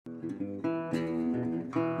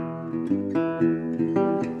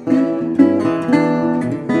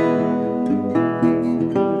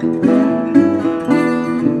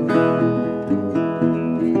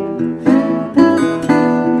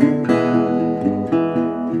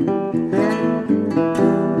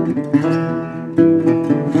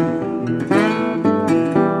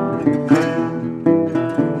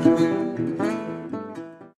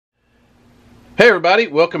everybody,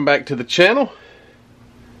 welcome back to the channel.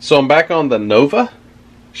 So I'm back on the Nova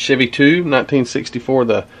SS PT2 1964,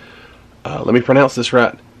 the let me pronounce this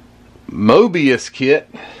right, Moebius kit.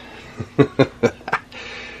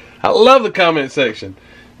 I love the comment section.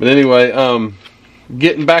 But anyway,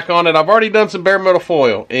 getting back on it. I've already done some bare metal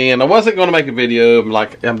foil, and I wasn't going to make a video of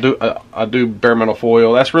like I do bare metal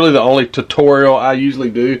foil. That's really the only tutorial I usually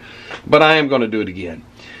do, but I am going to do it again.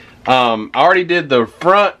 I already did the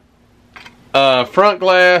front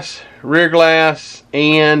glass, rear glass,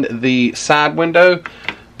 and the side window,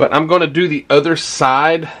 but I'm going to do the other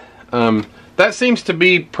side. That seems to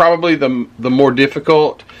be probably the more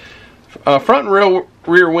difficult. Front and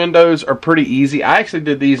rear windows are pretty easy. I actually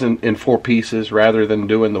did these in 4 pieces rather than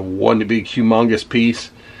doing the one big humongous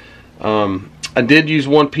piece. I did use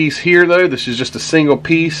 1 piece here though. This is just a single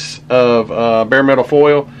piece of bare metal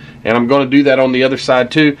foil, and I'm going to do that on the other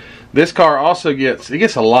side too. This car also gets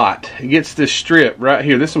a lot. It gets this strip right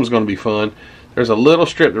here. This one's going to be fun. There's a little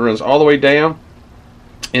strip that runs all the way down,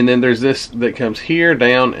 and then there's this that comes here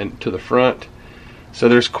down and to the front. So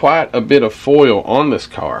there's quite a bit of foil on this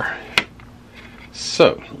car.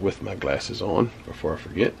 So with my glasses on, before I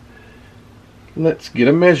forget, let's get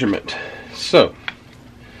a measurement. So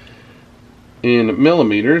in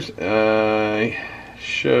millimeters, I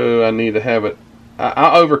need to have it.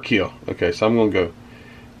 I overkill. Okay, so I'm going to go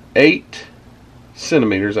 8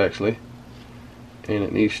 centimeters actually, and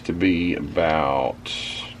it needs to be about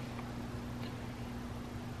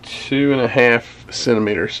 2.5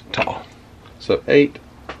 centimeters tall. So 8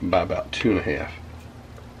 by about 2.5.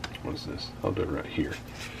 What is this? I'll do it right here.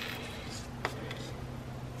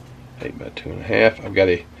 8 by 2.5. I've got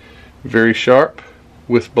a very sharp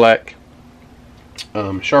with black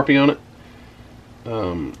Sharpie on it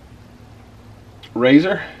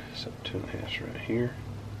razor. So 2.5 right here.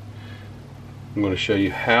 I'm going to show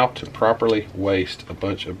you how to properly waste a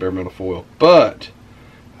bunch of bare metal foil, but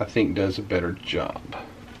I think does a better job.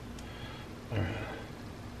 All right.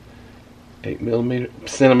 8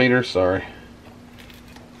 centimeters, sorry.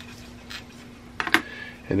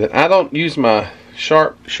 And then I don't use my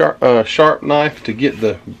sharp knife to get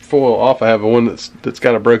the foil off. I have one that's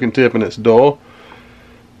got a broken tip and it's dull,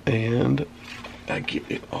 and I get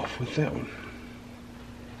it off with that one.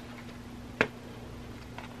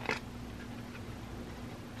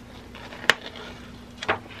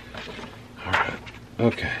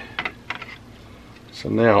 Okay, so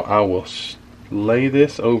now I will lay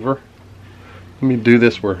this over. Let me do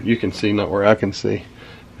this where you can see, not where I can see.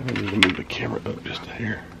 I need to move the camera up just a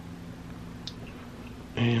hair.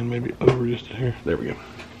 And maybe over just a hair. There we go.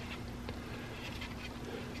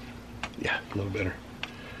 Yeah, a little better.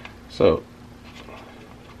 So,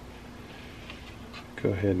 go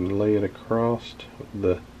ahead and lay it across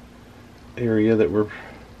the area that we're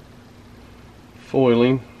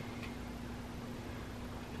foiling.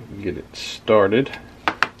 Get it started.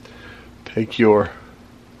 Take your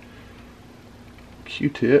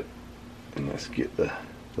Q-tip and let's get the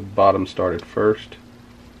bottom started first.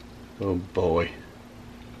 Oh boy,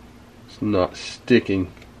 it's not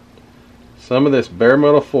sticking. Some of this bare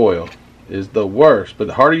metal foil is the worst, but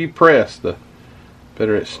the harder you press, the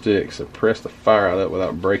better it sticks. So press the fire out of that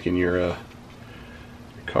without breaking your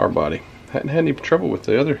car body. Hadn't had any trouble with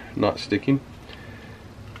the other not sticking.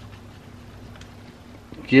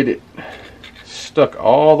 Get it stuck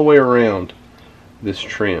all the way around this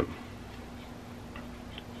trim,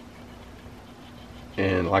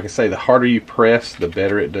 and like I say, the harder you press, the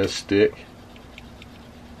better it does stick.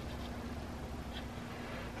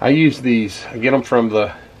 I use these, I get them from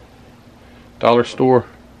the dollar store.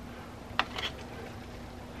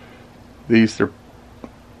 These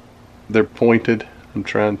they're pointed. I'm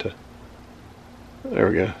trying to, there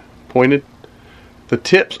we go, pointed. The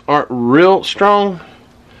tips aren't real strong.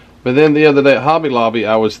 But then the other day at Hobby Lobby,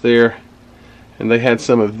 I was there, and they had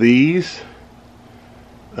some of these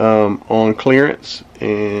on clearance.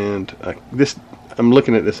 And I'm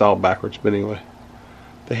looking at this all backwards, but anyway,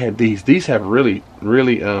 they had these. These have really,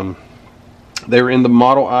 they were in the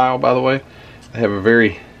model aisle, by the way. They have a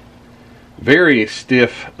very, very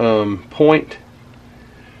stiff point,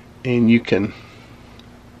 and you can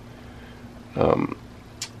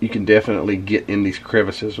definitely get in these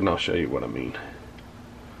crevices, and I'll show you what I mean.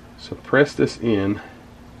 So press this in,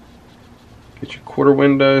 get your quarter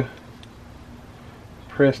window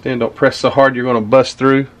pressed in. Don't press so hard you're going to bust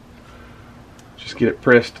through. Just get it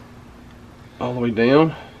pressed all the way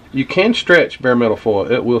down. You can stretch bare metal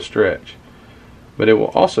foil, it will stretch, but it will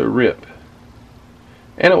also rip,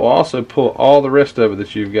 and it will also pull all the rest of it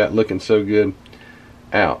that you've got looking so good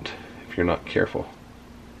out if you're not careful.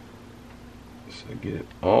 So get it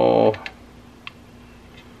all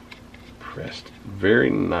pressed very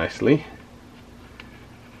nicely,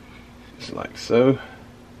 just like so,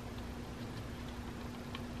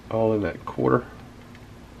 all in that quarter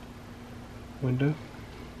window.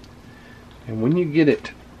 And when you get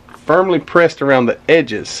it firmly pressed around the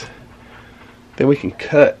edges, then we can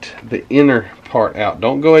cut the inner part out.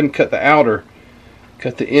 Don't go ahead and cut the outer,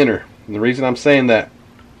 cut the inner. And the reason I'm saying that,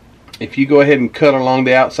 if you go ahead and cut along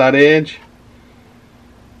the outside edge,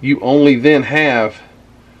 you only then have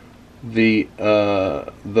the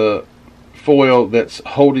foil that's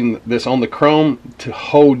holding this on the chrome to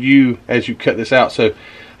hold you as you cut this out. So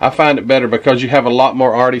I find it better, because you have a lot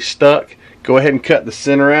more already stuck. Go ahead and cut the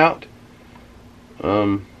center out,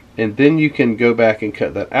 and then you can go back and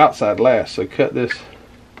cut that outside last. So cut this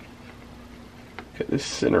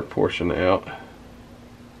center portion out,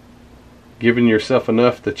 giving yourself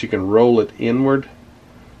enough that you can roll it inward,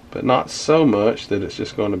 but not so much that it's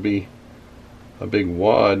just going to be a big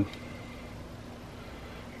wad.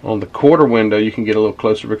 On the quarter window you can get a little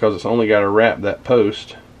closer, because it's only got to wrap that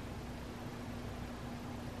post.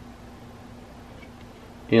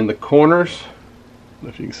 In the corners,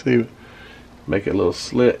 if you can see, make a little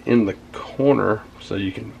slit in the corner so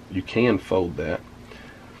you can fold that.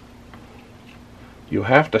 You'll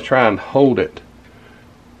have to try and hold it,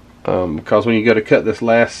 because when you go to cut this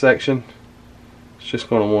last section, it's just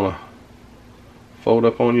going to want to fold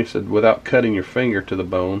up on you, so without cutting your finger to the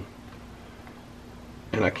bone.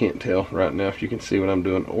 And I can't tell right now if you can see what I'm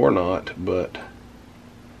doing or not, but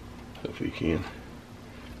hopefully you can.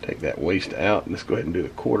 Take that waist out, and let's go ahead and do the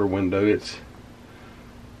quarter window. It's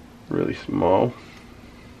really small.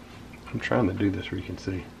 I'm trying to do this where you can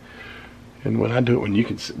see, and when I do it when you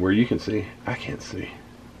can see, where you can see, I can't see.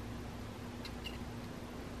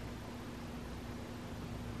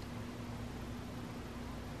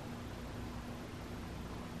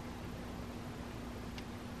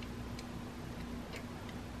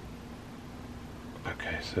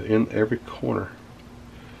 Okay, so in every corner,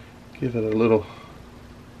 give it a little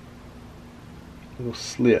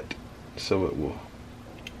slit so it will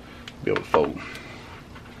be able to fold.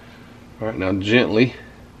 Alright, now gently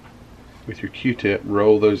with your Q-tip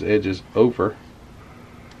roll those edges over.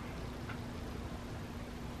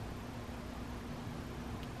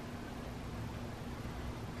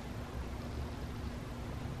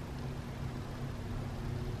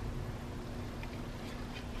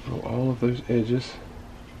 Roll all of those edges.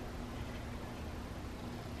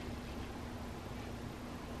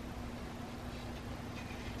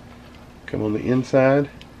 Come on the inside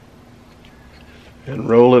and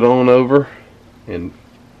roll it on over and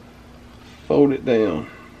fold it down.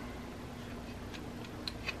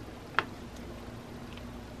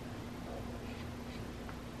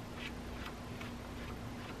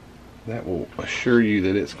 That will assure you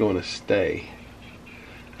that it's going to stay.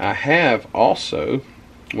 I have also,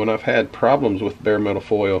 when I've had problems with bare metal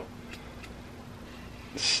foil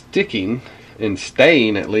sticking and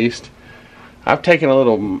staying, at least, I've taken a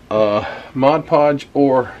little Mod Podge,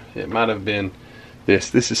 or it might have been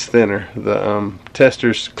this is thinner, the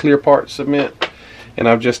Tester's Clear Part Cement, and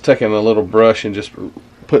I've just taken a little brush and just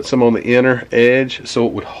put some on the inner edge so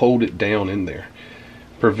it would hold it down in there,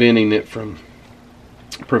 preventing it from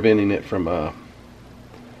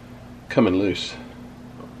coming loose.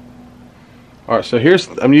 Alright, so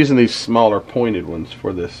I'm using these smaller pointed ones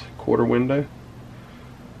for this quarter window.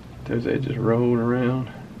 Those edges rolled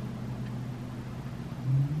around.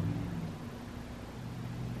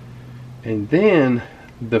 And then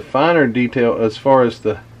the finer detail, as far as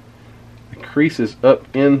the creases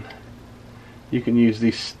up in, you can use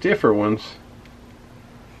these stiffer ones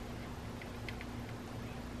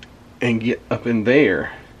and get up in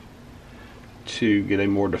there to get a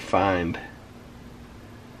more defined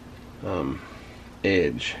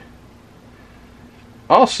edge.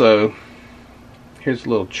 Also, here's a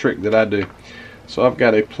little trick that I do. So I've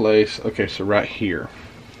got a place, okay, so right here,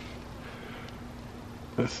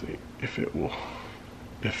 let's see if it will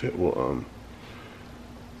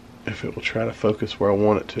try to focus where I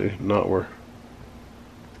want it to, not where,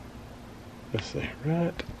 let's see,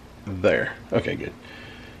 right there. Okay, good.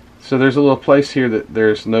 So there's a little place here that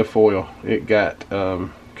there's no foil. It got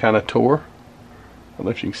kind of tore. I don't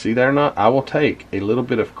know if you can see that or not. I will take a little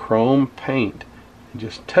bit of chrome paint and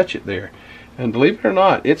just touch it there, and believe it or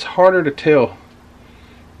not, it's harder to tell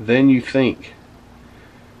than you think.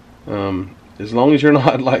 As long as you're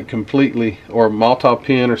not like completely, or Malta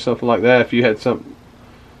pen or something like that, if you had some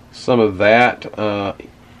of that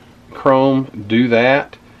chrome, do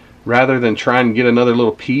that rather than try and get another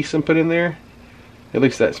little piece and put in there. At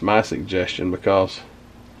least that's my suggestion, because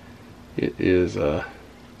it is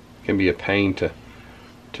can be a pain to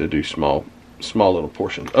to do small little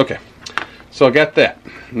portions. Okay, so I got that.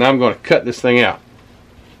 Now I'm going to cut this thing out,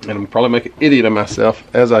 and I'm probably make an idiot of myself,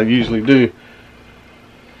 as I usually do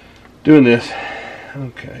doing this.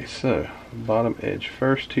 Okay, so bottom edge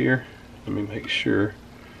first here. Let me make sure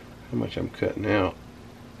how much I'm cutting out.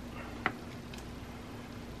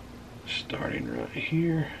 Starting right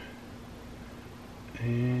here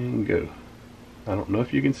and go. I don't know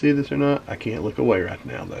if you can see this or not. I can't look away right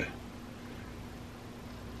now though.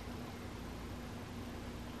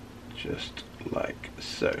 Just like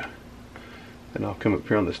so. Then I'll come up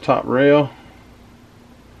here on this top rail,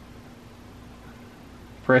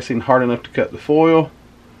 pressing hard enough to cut the foil,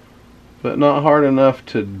 but not hard enough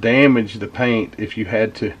to damage the paint if you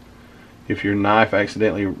had to, if your knife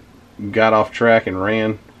accidentally got off track and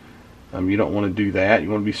ran. You don't want to do that. You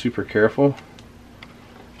want to be super careful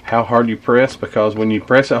how hard you press, because when you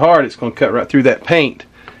press it hard, it's going to cut right through that paint,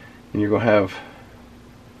 and you're going to have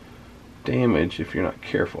damage if you're not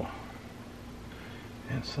careful.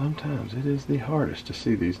 And sometimes it is the hardest to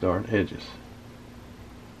see these darn edges.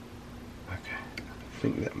 Okay, I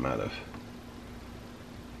think that might have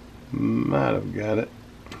got it.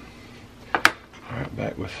 Alright,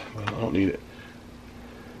 back with, well, I don't need it.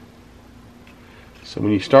 So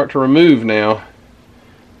when you start to remove now,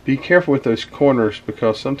 be careful with those corners,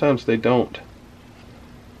 because sometimes they don't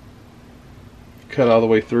cut all the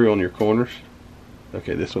way through on your corners.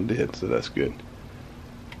 Okay, this one did, so that's good.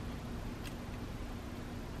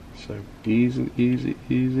 So easy, easy,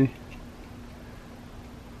 easy.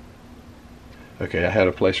 Okay, I had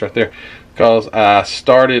a place right there, because I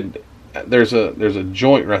started, there's a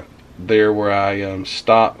joint right there where I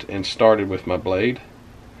stopped and started with my blade.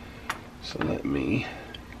 So let me,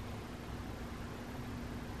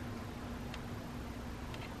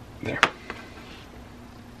 there.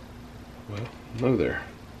 Well, no there.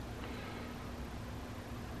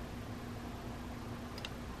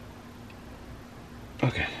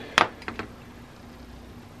 Okay.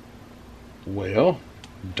 Well,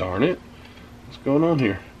 darn it. What's going on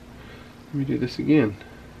here? Let me do this again.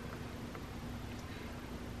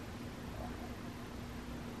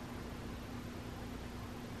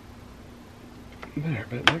 There,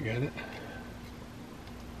 but I got it.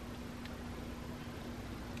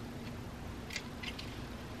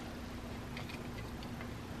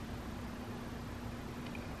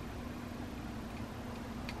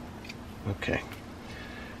 Okay.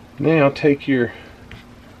 Now take your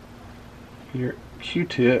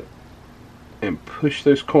Q-tip and push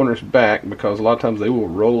those corners back, because a lot of times they will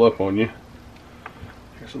roll up on you.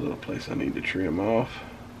 Here's a little place I need to trim off.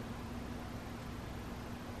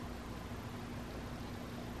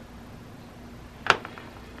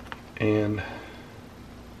 And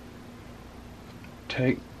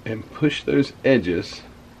take and push those edges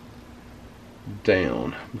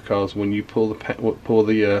down, because when you pull the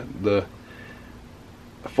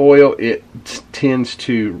foil, it tends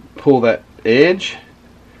to pull that edge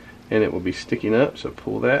and it will be sticking up. So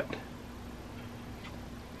pull that,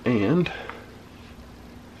 and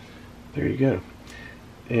there you go.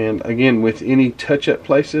 And again, with any touch-up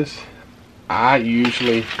places, I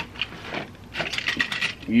usually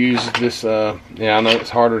use this, yeah, I know it's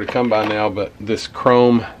harder to come by now, but this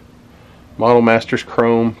chrome, Model Masters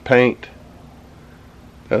chrome paint,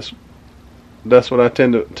 that's what I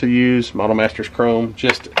tend to use, Model Masters chrome.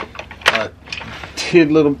 Just a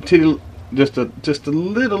little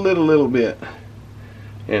bit,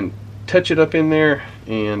 and touch it up in there,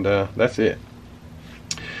 and that's it.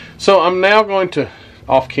 So I'm now going to,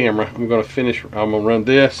 off camera, I'm going to run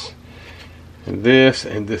this and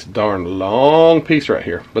this darn long piece right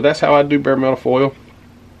here. But that's how I do bare metal foil.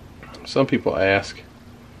 Some people ask.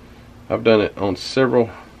 I've done it on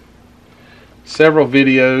several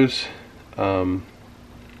videos, and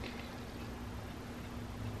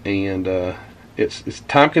it's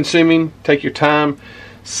time consuming. Take your time.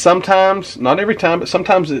 Sometimes, not every time, but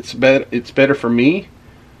sometimes it's better for me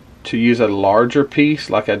to use a larger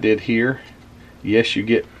piece like I did here. Yes, you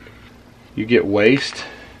get waste,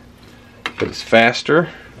 but it's faster,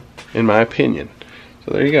 in my opinion.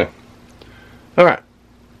 So there you go. Alright,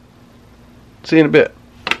 see you in a bit.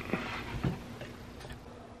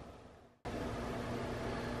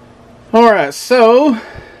 Alright, so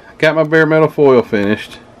got my bare metal foil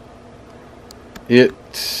finished. It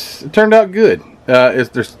turned out good.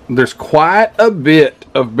 There's quite a bit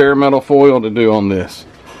of bare metal foil to do on this,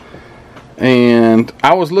 and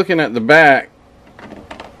I was looking at the back,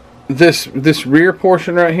 this rear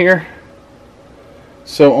portion right here.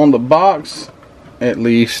 So on the box, at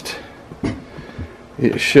least,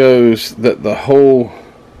 it shows that the whole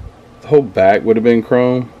back would have been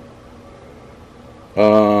chrome.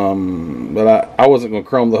 But I wasn't going to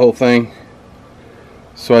chrome the whole thing,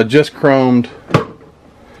 so I just chromed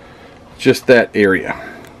just that area,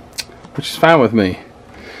 which is fine with me.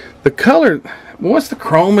 The color, once the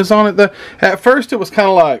chrome is on it though, at first it was kind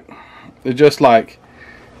of like,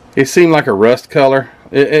 it seemed like a rust color.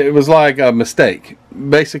 It was like a mistake.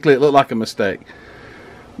 Basically, it looked like a mistake.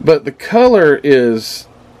 But the color is,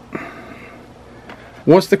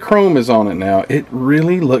 once the chrome is on it now, it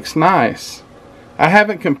really looks nice. I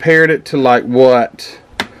haven't compared it to like what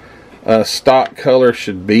a stock color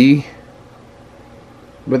should be,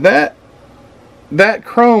 but that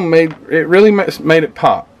chrome really made it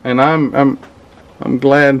pop, and I'm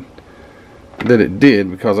glad that it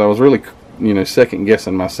did, because I was really, you know, second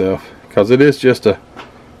guessing myself, because it is just a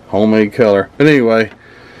homemade color. But anyway,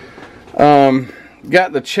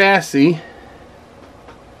 got the chassis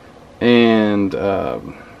and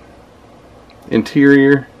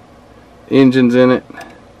interior, engines in it,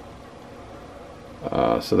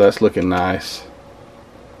 so that's looking nice.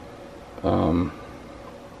 I'm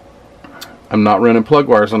not running plug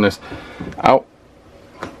wires on this.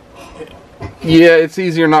 Yeah, it's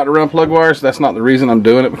easier not to run plug wires. That's not the reason I'm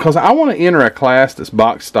doing it, because I want to enter a class that's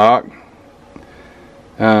box stock.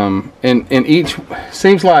 And each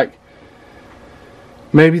seems like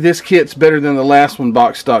maybe this kit's better than the last one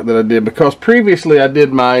box stock that I did, because previously I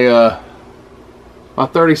did my my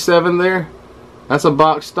 37 there. That's a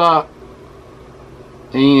box stock,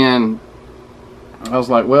 and I was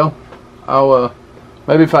like, well, I'll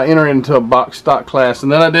maybe if I enter into a box stock class.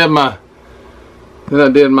 And then I did my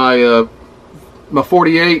my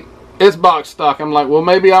 48. It's box stock. I'm like, well,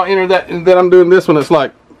 maybe I'll enter that, and then I'm doing this one. It's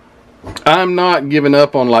like, I'm not giving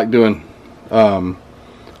up on like doing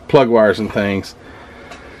plug wires and things,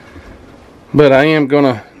 but I am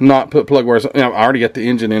gonna not put plug wires. You know, I already got the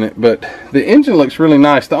engine in it, but the engine looks really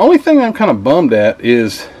nice. The only thing I'm kind of bummed at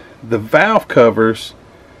is the valve covers.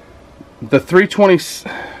 The 320,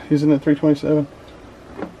 isn't it 327,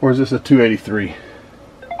 or is this a 283?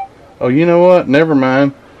 Oh, you know what? Never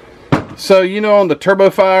mind. So, you know, on the turbo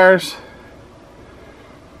fires,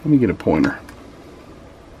 let me get a pointer.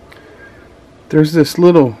 There's this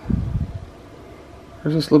little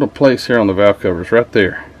place here on the valve covers right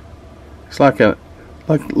there. It's like a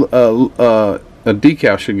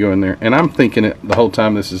decal should go in there, and I'm thinking it the whole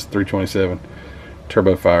time this is 327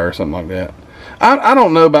 turbo fire or something like that. I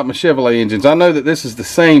don't know about my Chevrolet engines. I know that this is the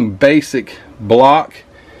same basic block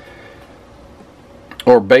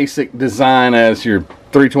or basic design as your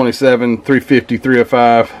 327, 350,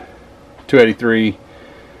 305, 283.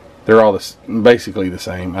 They're all basically the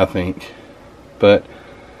same, I think. But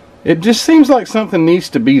it just seems like something needs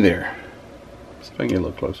to be there. Let's see if I can get a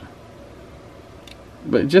little closer.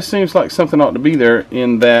 But it just seems like something ought to be there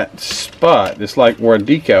in that spot. It's like where a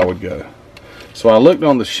decal would go. So I looked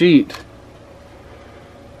on the sheet,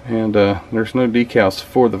 and there's no decals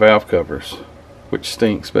for the valve covers, which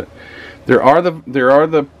stinks. But there are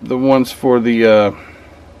the ones for the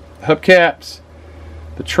hubcaps,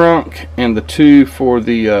 the trunk, and the two for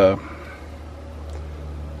the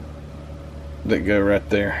that go right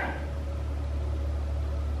there,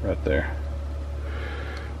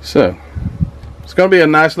 So it's going to be a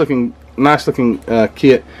nice looking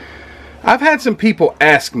kit. I've had some people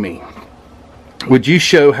ask me, would you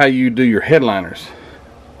show how you do your headliners?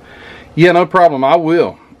 Yeah, no problem, I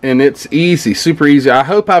will. And it's easy, super easy. I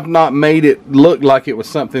hope I've not made it look like it was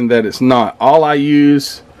something that it's not. All I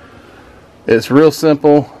use, it's real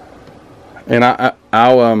simple. And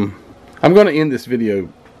I'm going to end this video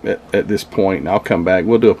at this point, and I'll come back.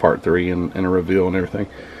 We'll do a part 3 and a reveal and everything.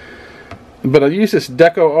 But I use this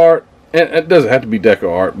Deco Art, and it doesn't have to be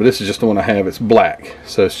Deco Art, but this is just the one I have. It's black,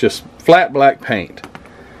 so it's just flat black paint.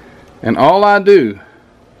 And all I do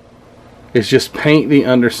is just paint the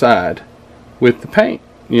underside with the paint.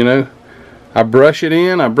 You know, I brush it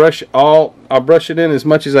in. I brush it in as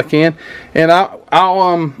much as I can. And I'll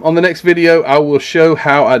on the next video I will show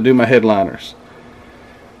how I do my headliners.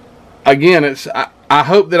 Again, I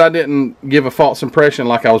hope that I didn't give a false impression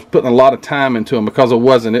like I was putting a lot of time into them, because I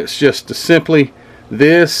wasn't. It's just simply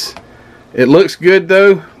this. It looks good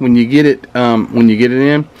though when you get it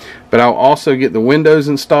in. But I'll also get the windows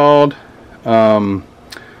installed, the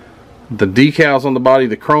decals on the body,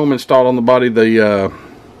 the chrome installed on the body. The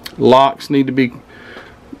locks need to be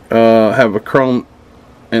have a chrome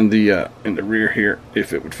in the rear here,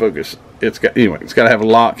 if it would focus. It's got to have a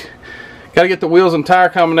lock. Got to get the wheels and tire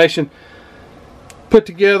combination put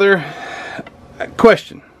together.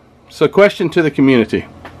 Question to the community.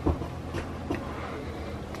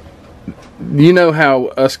 You know how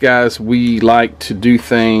us guys, we like to do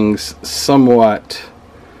things somewhat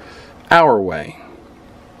our way.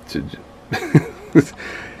 to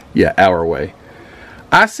yeah, our way.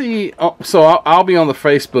 I see, so I'll be on the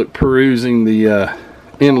Facebook perusing the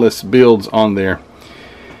endless builds on there,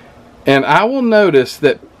 and I will notice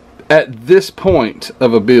that at this point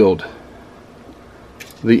of a build,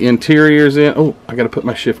 the interior's in. Oh, I got to put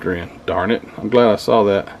my shifter in. Darn it. I'm glad I saw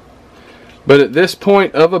that. But at this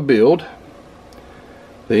point of a build,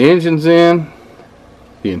 the engine's in,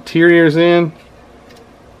 the interior's in,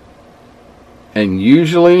 and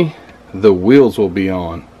usually the wheels will be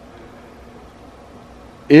on.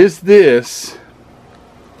 Is this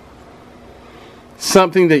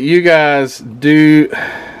something that you guys do?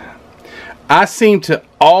 I seem to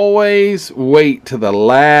always wait to the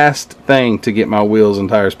last thing to get my wheels and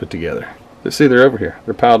tires put together. Let's see, they're over here.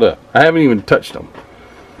 They're piled up. I haven't even touched them.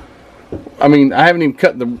 I mean, I haven't even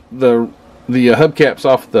cut the hubcaps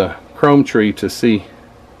off the chrome tree to see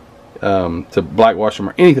to blackwash them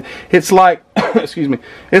or anything. It's like excuse me,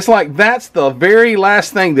 it's like that's the very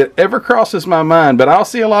last thing that ever crosses my mind. But I'll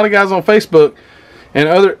see a lot of guys on Facebook and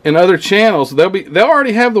other channels, they'll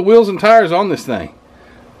already have the wheels and tires on this thing.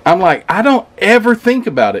 I'm like, I don't ever think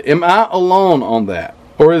about it. Am I alone on that?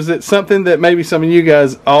 Or is it something that maybe some of you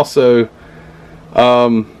guys also you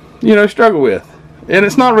know, struggle with? And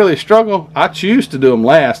it's not really a struggle. I choose to do them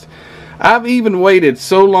last. I've even waited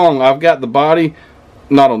so long. I've got the body,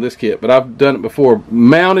 not on this kit, but I've done it before,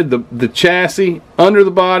 mounted the chassis under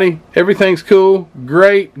the body. Everything's cool,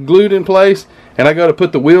 great, glued in place, and I go to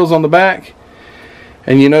put the wheels on the back.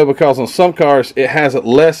 And you know, because on some cars it has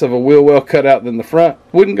less of a wheel well cut out than the front,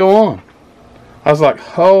 wouldn't go on. I was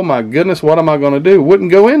like, oh my goodness, what am I going to do? Wouldn't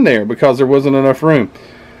go in there because there wasn't enough room.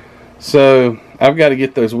 So I've got to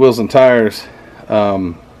get those wheels and tires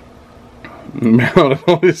mounted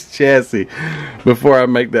on this chassis before I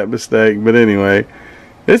make that mistake. But anyway,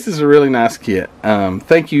 this is a really nice kit.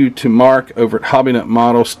 Thank you to Mark over at Hobby Nut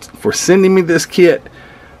Models for sending me this kit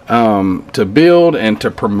to build and to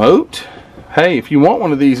promote. Hey, if you want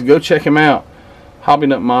one of these, go check him out.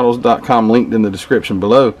 HobbyNutModels.com, linked in the description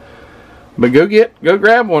below. But go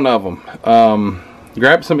grab one of them.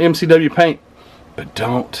 Grab some MCW paint, but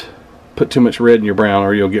don't put too much red in your brown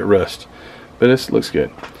or you'll get rust. But this looks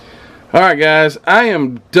good. Alright guys, I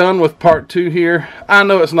am done with part 2 here. I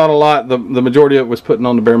know it's not a lot. The majority of it was putting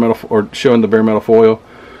on the bare metal, or showing the bare metal foil.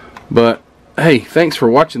 But hey, thanks for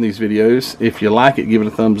watching these videos. If you like it, give it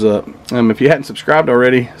a thumbs up. If you hadn't subscribed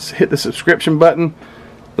already, hit the subscription button,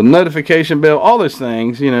 the notification bell, all those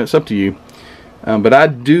things. You know, it's up to you. But I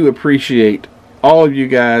do appreciate all of you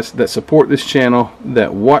guys that support this channel,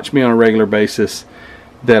 that watch me on a regular basis,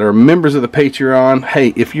 that are members of the Patreon. Hey,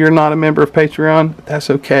 if you're not a member of Patreon, that's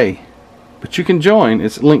okay. But you can join.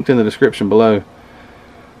 It's linked in the description below.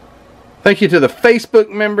 Thank you to the Facebook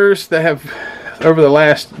members that have, over the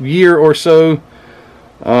last year or so,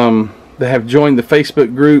 that have joined the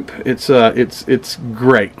Facebook group. It's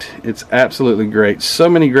great. It's absolutely great. So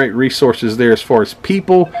many great resources there as far as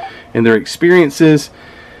people and their experiences.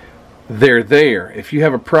 They're there. If you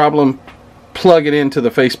have a problem, plug it into the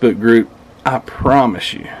Facebook group. I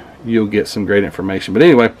promise you, you'll get some great information. But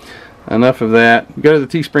anyway, enough of that. Go to the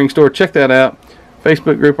Teespring store, check that out.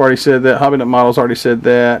 Facebook group already said that. Hobby Nut Models already said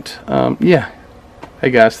that. Yeah. Hey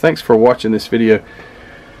guys, thanks for watching this video.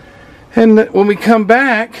 And when we come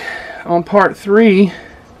back on part 3,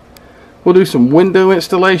 we'll do some window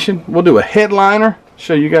installation. We'll do a headliner.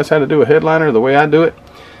 Show you guys how to do a headliner the way I do it.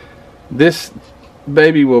 This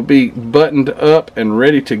baby will be buttoned up and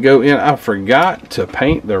ready to go in. I forgot to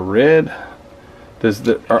paint the red. Does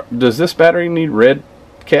this battery need red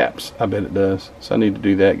caps? I bet it does. So I need to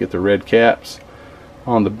do that. Get the red caps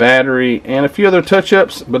on the battery and a few other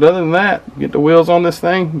touch-ups. But other than that, get the wheels on this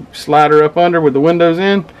thing, slide her up under with the windows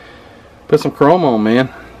in, put some chrome on,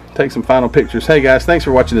 man. Take some final pictures. Hey guys, thanks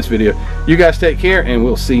for watching this video. You guys take care, and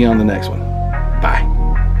we'll see you on the next one. Bye.